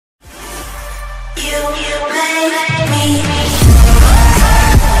Hello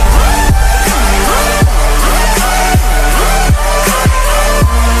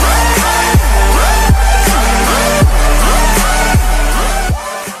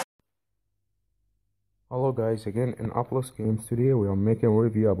guys, again in Upload Games. Today we are making a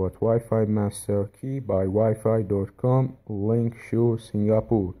review about Wi-Fi Master Key by wifi.com, LinkSure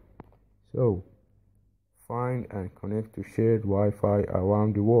Singapore. So, find and connect to shared Wi-Fi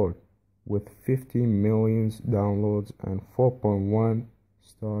around the world with 50 million downloads and 4.1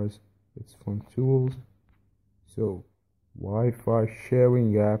 stars. It's from Tools. So, Wi-Fi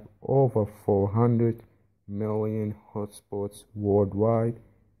sharing app, over 400 million hotspots worldwide.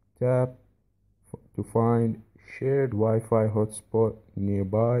 Tap to find shared Wi-Fi hotspot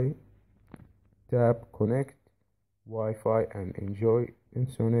nearby. Tap connect Wi-Fi and enjoy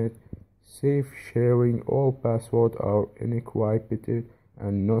internet. Safe sharing. All passwords are encrypted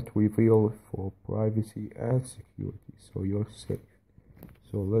and not revealed for privacy and security, so you're safe.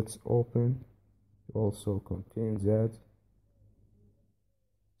 So let's open. It also contains ads.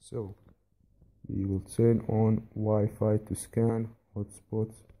 So we will turn on Wi-Fi to scan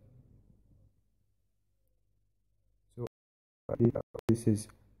hotspots. This is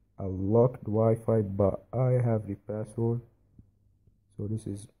a locked Wi-Fi, but I have the password. So this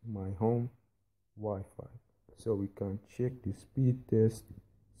is my home Wi-Fi. So we can check the speed test,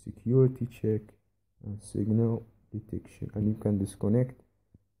 security check, and signal detection, and you can disconnect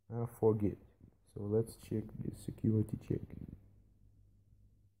and forget. So let's check the security check.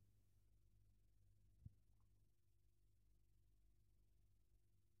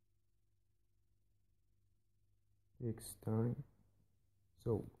 Takes time.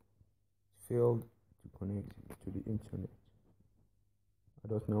 So failed to connect to the internet. I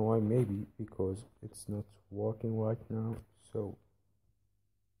don't know why, maybe because it's not working right now. So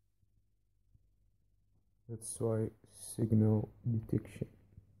let's try signal detection.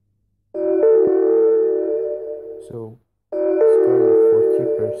 So it's kind of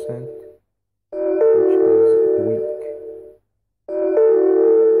 40%, which is weak.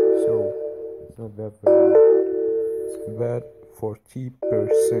 So it's not that very bad. 40%,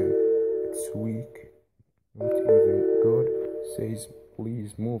 it's weak, not even good. Says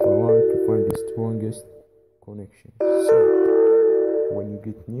please move around to find the strongest connection. So when you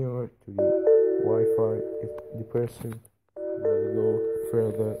get nearer to the Wi-Fi, the person will go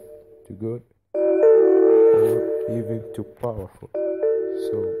further to good or even too powerful.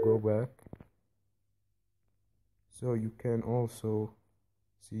 So go back. So you can also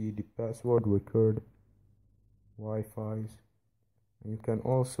see the password record Wi-Fi's, and you can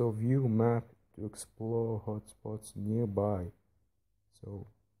also view map to explore hotspots nearby. So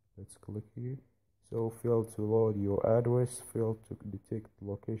let's click here. So failed to load your address, failed to detect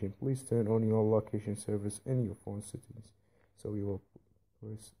location. Please turn on your location service in your phone settings. So you will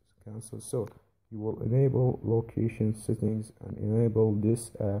press cancel. So you will enable location settings and enable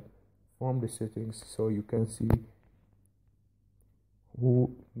this app from the settings, so you can see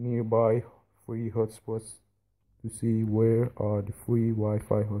who nearby free hotspots, to see where are the free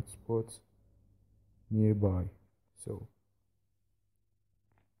Wi-Fi hotspots nearby. So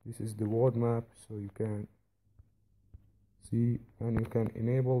this is the world map, so you can see, and you can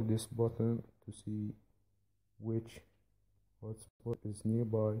enable this button to see which hotspot is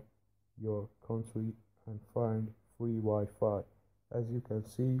nearby your country and find free Wi-Fi. As you can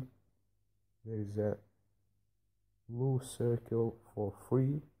see, there is a blue circle for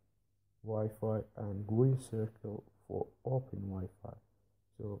free Wi-Fi and green circle for open Wi-Fi.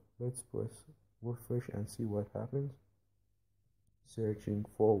 So let's press refresh and see what happens. Searching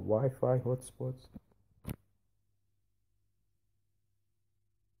for Wi-Fi hotspots.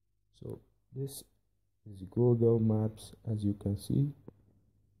 So this is Google Maps, as you can see.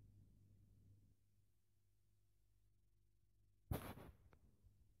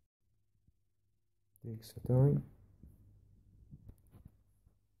 Takes a time.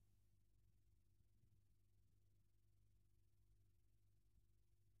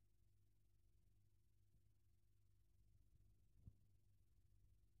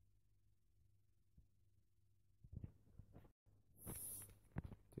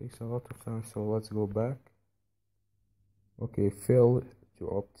 Takes a lot of time, so let's go back. Okay, failed to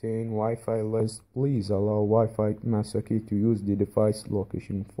obtain Wi-Fi list. Please allow Wi-Fi Master Key to use the device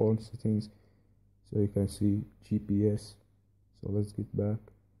location phone settings. So you can see GPS. So let's get back.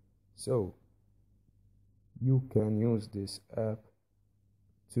 So you can use this app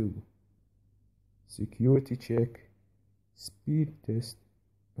to security check, speed test,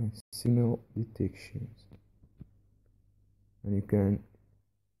 and signal detections. And you can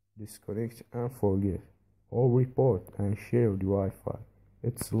disconnect and forget or report and share the Wi-Fi.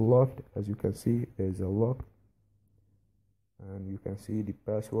 It's locked, as you can see. There's a lock, and you can see the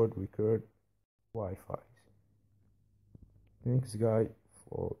password record Wi-Fi. Thanks guys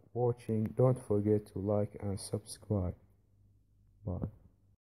for watching. Don't forget to like and subscribe.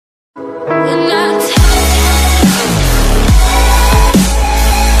 Bye.